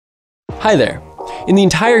Hi there. In the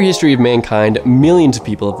entire history of mankind, millions of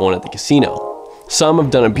people have won at the casino. Some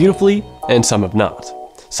have done it beautifully, and some have not.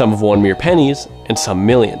 Some have won mere pennies, and some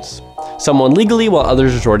millions. Some won legally while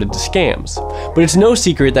others resorted to scams. But it's no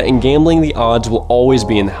secret that in gambling, the odds will always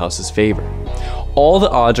be in the house's favor. All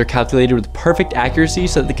the odds are calculated with perfect accuracy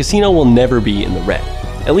so that the casino will never be in the red.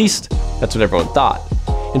 At least, that's what everyone thought.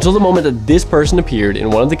 Until the moment that this person appeared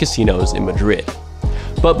in one of the casinos in Madrid.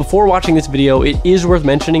 But before watching this video, it is worth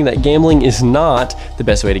mentioning that gambling is not the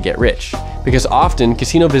best way to get rich, because often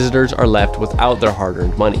casino visitors are left without their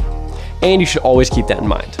hard-earned money. And you should always keep that in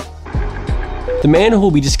mind. The man who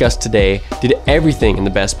will be discussed today did everything in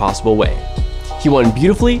the best possible way. He won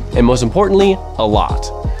beautifully, and most importantly, a lot.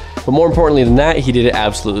 But more importantly than that, he did it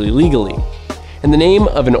absolutely legally. And the name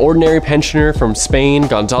of an ordinary pensioner from Spain,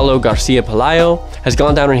 Gonzalo Garcia-Pelayo, has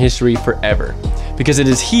gone down in history forever, because it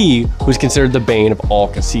is he who is considered the bane of all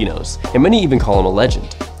casinos, and many even call him a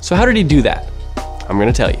legend. So how did he do that? I'm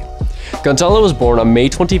going to tell you. Gonzalo was born on May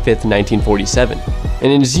 25th, 1947,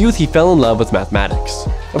 and in his youth he fell in love with mathematics.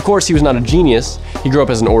 Of course, he was not a genius, he grew up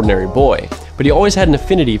as an ordinary boy, but he always had an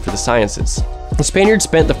affinity for the sciences. The Spaniard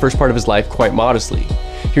spent the first part of his life quite modestly.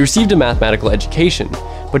 He received a mathematical education,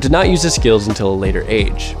 but did not use his skills until a later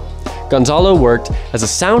age. Gonzalo worked as a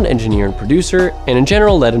sound engineer and producer, and in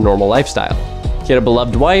general led a normal lifestyle. He had a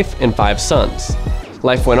beloved wife and 5 sons.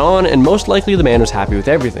 Life went on, and most likely the man was happy with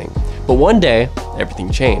everything. But one day, everything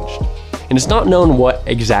changed. And it's not known what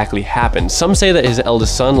exactly happened. Some say that his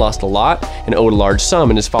eldest son lost a lot and owed a large sum,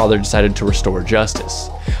 and his father decided to restore justice.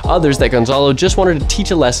 Others that Gonzalo just wanted to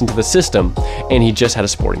teach a lesson to the system, and he just had a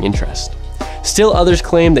sporting interest. Still others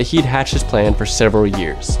claim that he'd hatched his plan for several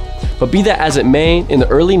years. But be that as it may, in the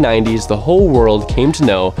early 90s, the whole world came to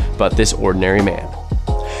know about this ordinary man.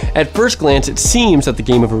 At first glance, it seems that the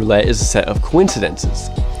game of roulette is a set of coincidences.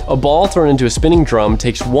 A ball thrown into a spinning drum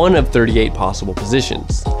takes one of 38 possible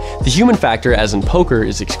positions. The human factor, as in poker,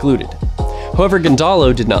 is excluded. However,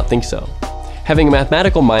 Gonzalo did not think so. Having a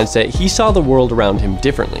mathematical mindset, he saw the world around him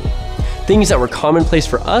differently. Things that were commonplace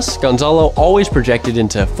for us, Gonzalo always projected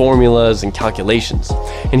into formulas and calculations,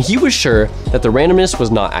 and he was sure that the randomness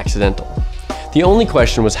was not accidental. The only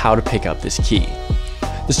question was how to pick up this key.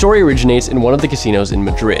 The story originates in one of the casinos in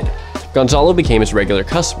Madrid. Gonzalo became his regular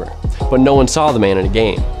customer, but no one saw the man in a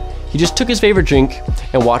game. He just took his favorite drink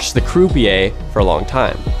and watched the croupier for a long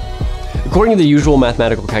time. According to the usual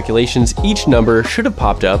mathematical calculations, each number should have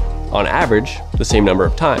popped up, on average, the same number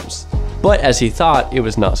of times. But as he thought, it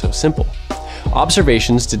was not so simple.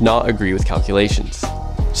 Observations did not agree with calculations.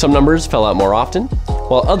 Some numbers fell out more often,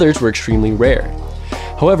 while others were extremely rare.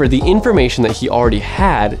 However, the information that he already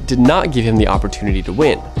had did not give him the opportunity to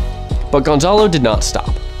win. But Gonzalo did not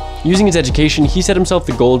stop. Using his education, he set himself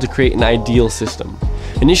the goal to create an ideal system.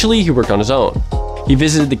 Initially, he worked on his own. He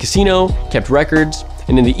visited the casino, kept records,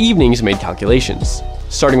 and in the evenings made calculations,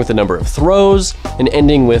 starting with the number of throws and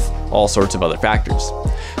ending with all sorts of other factors.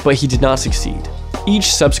 But he did not succeed.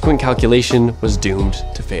 Each subsequent calculation was doomed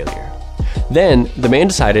to failure. Then, the man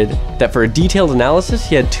decided that for a detailed analysis,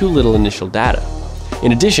 he had too little initial data.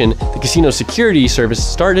 In addition, the casino security service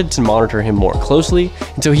started to monitor him more closely,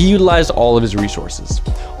 and so he utilized all of his resources.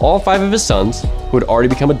 All 5 of his sons, who had already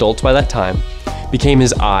become adults by that time, became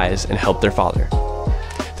his eyes and helped their father.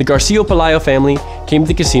 The Garcia-Pelayo family came to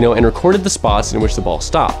the casino and recorded the spots in which the ball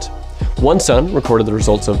stopped. One son recorded the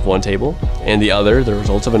results of one table, and the other the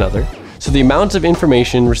results of another, so the amount of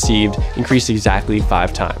information received increased exactly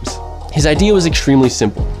 5 times. His idea was extremely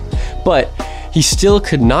simple, but he still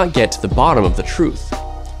could not get to the bottom of the truth.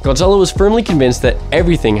 Gonzalo was firmly convinced that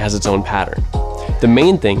everything has its own pattern. The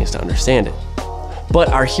main thing is to understand it. But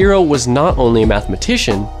our hero was not only a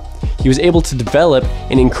mathematician, he was able to develop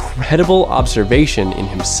an incredible observation in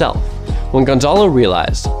himself. When Gonzalo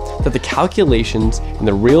realized that the calculations and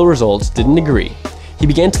the real results didn't agree, he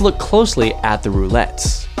began to look closely at the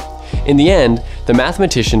roulettes. In the end, the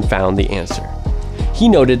mathematician found the answer. He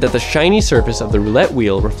noted that the shiny surface of the roulette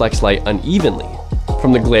wheel reflects light unevenly.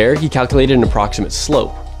 From the glare, he calculated an approximate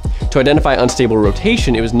slope. To identify unstable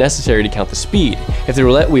rotation, it was necessary to count the speed. If the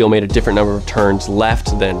roulette wheel made a different number of turns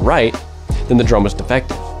left than right, then the drum was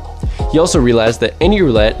defective. He also realized that any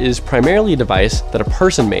roulette is primarily a device that a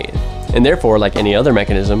person made, and therefore, like any other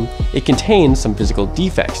mechanism, it contains some physical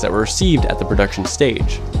defects that were received at the production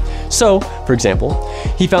stage. So, for example,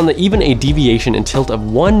 he found that even a deviation in tilt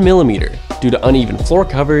of 1 millimeter due to uneven floor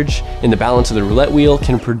coverage in the balance of the roulette wheel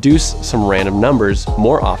can produce some random numbers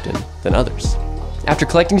more often than others. After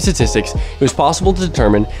collecting statistics, it was possible to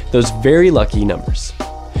determine those very lucky numbers.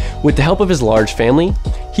 With the help of his large family,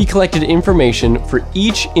 he collected information for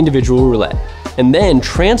each individual roulette and then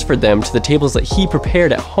transferred them to the tables that he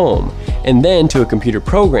prepared at home, and then to a computer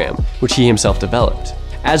program, which he himself developed.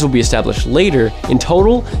 As will be established later, in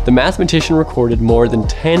total, the mathematician recorded more than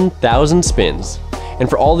 10,000 spins. And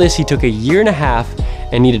for all this, he took a year and a half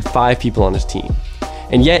and needed 5 people on his team.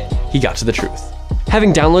 And yet, he got to the truth.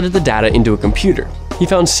 Having downloaded the data into a computer, he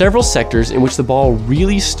found several sectors in which the ball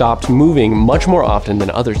really stopped moving much more often than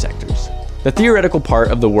other sectors. The theoretical part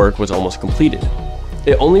of the work was almost completed.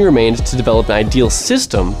 It only remained to develop an ideal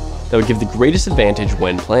system that would give the greatest advantage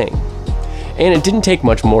when playing. And it didn't take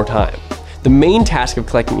much more time. The main task of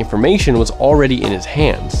collecting information was already in his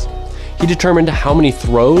hands. He determined how many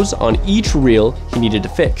throws on each reel he needed to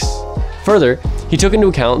fix. Further, he took into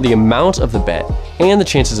account the amount of the bet and the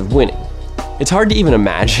chances of winning. It's hard to even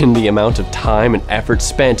imagine the amount of time and effort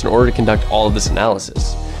spent in order to conduct all of this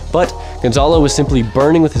analysis. But Gonzalo was simply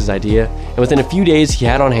burning with his idea, and within a few days he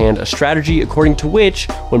had on hand a strategy according to which,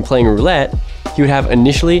 when playing roulette, he would have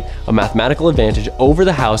initially a mathematical advantage over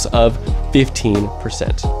the house of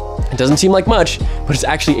 15%. It doesn't seem like much, but it's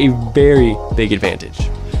actually a very big advantage.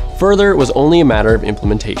 Further, it was only a matter of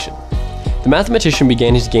implementation. The mathematician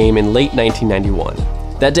began his game in late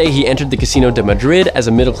 1991. That day he entered the Casino de Madrid as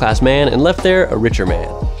a middle-class man and left there a richer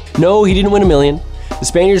man. No, he didn't win $1 million. The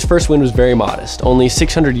Spaniard's first win was very modest, only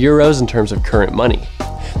 600 euros in terms of current money.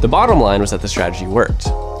 The bottom line was that the strategy worked,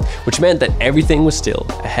 which meant that everything was still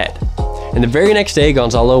ahead. And the very next day,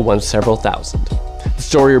 Gonzalo won several thousand. The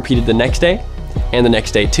story repeated the next day, and the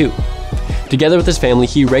next day too. Together with his family,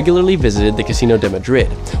 he regularly visited the Casino de Madrid,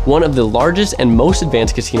 one of the largest and most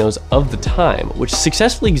advanced casinos of the time, which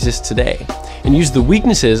successfully exists today, and used the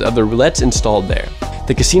weaknesses of the roulettes installed there.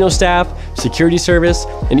 The casino staff, security service,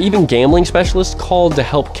 and even gambling specialists called to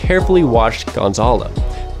help carefully watch Gonzalo,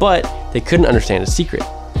 but they couldn't understand his secret.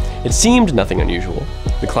 It seemed nothing unusual.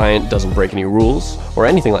 The client doesn't break any rules or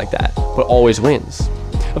anything like that, but always wins.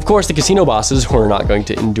 Of course, the casino bosses were not going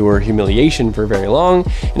to endure humiliation for very long,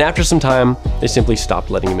 and after some time, they simply stopped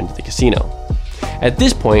letting him into the casino. At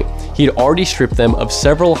this point, he had already stripped them of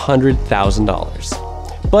several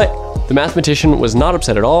 $100,000. But the mathematician was not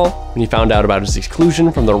upset at all when he found out about his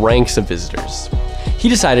exclusion from the ranks of visitors. He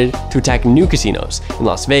decided to attack new casinos in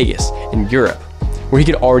Las Vegas and Europe, where he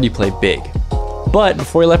could already play big. But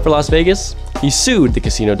before he left for Las Vegas, he sued the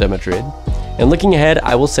Casino de Madrid, and looking ahead,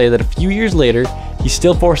 I will say that a few years later, he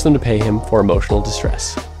still forced them to pay him for emotional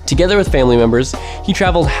distress. Together with family members, he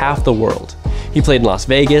traveled half the world. He played in Las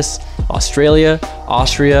Vegas, Australia,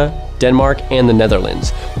 Austria, Denmark, and the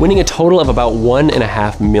Netherlands, winning a total of about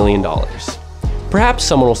 $1.5 million. Perhaps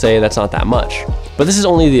someone will say that's not that much, but this is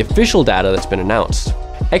only the official data that's been announced.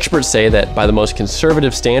 Experts say that by the most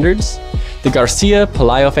conservative standards, the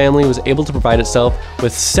Garcia-Pelayo family was able to provide itself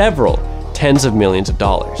with several tens of millions of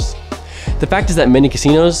dollars. The fact is that many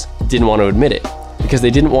casinos didn't want to admit it, because they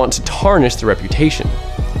didn't want to tarnish the reputation.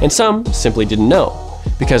 And some simply didn't know,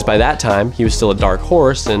 because by that time he was still a dark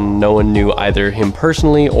horse and no one knew either him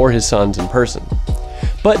personally or his sons in person.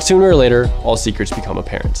 But sooner or later, all secrets become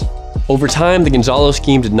apparent. Over time, the Gonzalo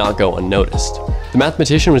scheme did not go unnoticed. The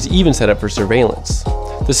mathematician was even set up for surveillance.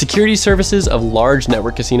 The security services of large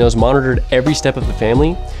network casinos monitored every step of the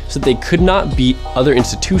family so that they could not beat other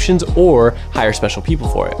institutions or hire special people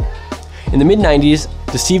for it. In the mid-90s,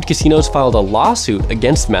 deceived casinos filed a lawsuit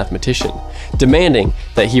against the mathematician, demanding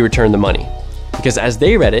that he return the money, because as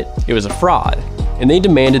they read it, it was a fraud, and they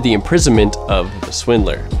demanded the imprisonment of the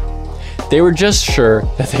swindler. They were just sure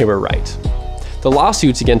that they were right. The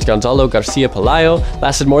lawsuits against Gonzalo Garcia-Pelayo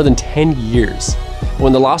lasted more than 10 years.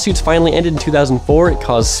 When the lawsuits finally ended in 2004, it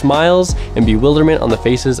caused smiles and bewilderment on the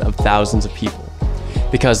faces of thousands of people,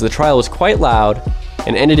 because the trial was quite loud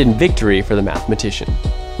and ended in victory for the mathematician.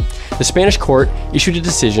 The Spanish court issued a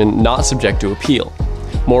decision not subject to appeal.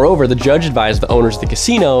 Moreover, the judge advised the owners of the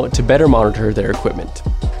casino to better monitor their equipment.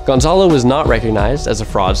 Gonzalo was not recognized as a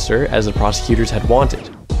fraudster as the prosecutors had wanted.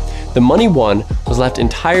 The money won was left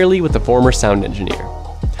entirely with the former sound engineer.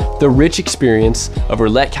 The rich experience of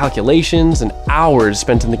roulette calculations and hours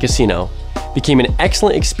spent in the casino became an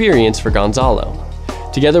excellent experience for Gonzalo.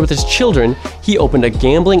 Together with his children, he opened a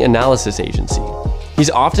gambling analysis agency. He's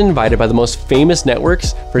often invited by the most famous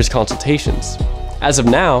networks for his consultations. As of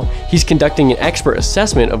now, he's conducting an expert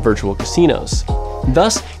assessment of virtual casinos.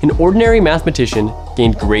 Thus, an ordinary mathematician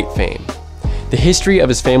gained great fame. The history of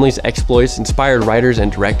his family's exploits inspired writers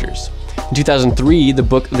and directors. In 2003, the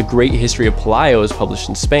book The Great History of Pelayo was published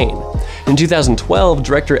in Spain. In 2012,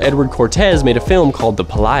 director Edward Cortés made a film called The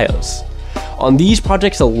Pelayos. On these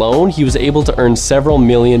projects alone, he was able to earn several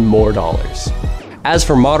million more dollars. As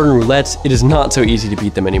for modern roulettes, it is not so easy to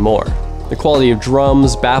beat them anymore. The quality of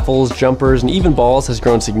drums, baffles, jumpers, and even balls has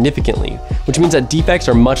grown significantly, which means that defects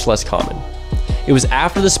are much less common. It was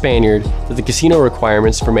after the Spaniard that the casino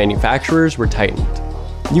requirements for manufacturers were tightened.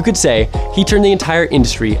 You could say he turned the entire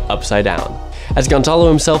industry upside down. As Gonzalo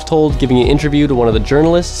himself told, giving an interview to one of the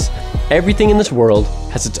journalists, everything in this world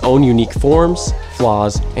has its own unique forms,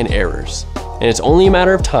 flaws, and errors. And it's only a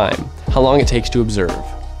matter of time how long it takes to observe.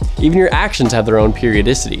 Even your actions have their own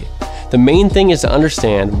periodicity. The main thing is to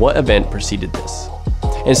understand what event preceded this.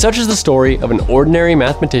 And such is the story of an ordinary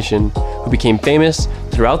mathematician who became famous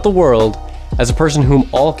throughout the world as a person whom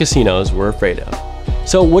all casinos were afraid of.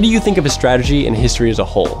 So what do you think of his strategy and history as a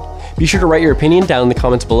whole? Be sure to write your opinion down in the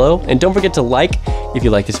comments below, and don't forget to like if you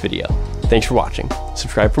like this video. Thanks for watching.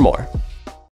 Subscribe for more.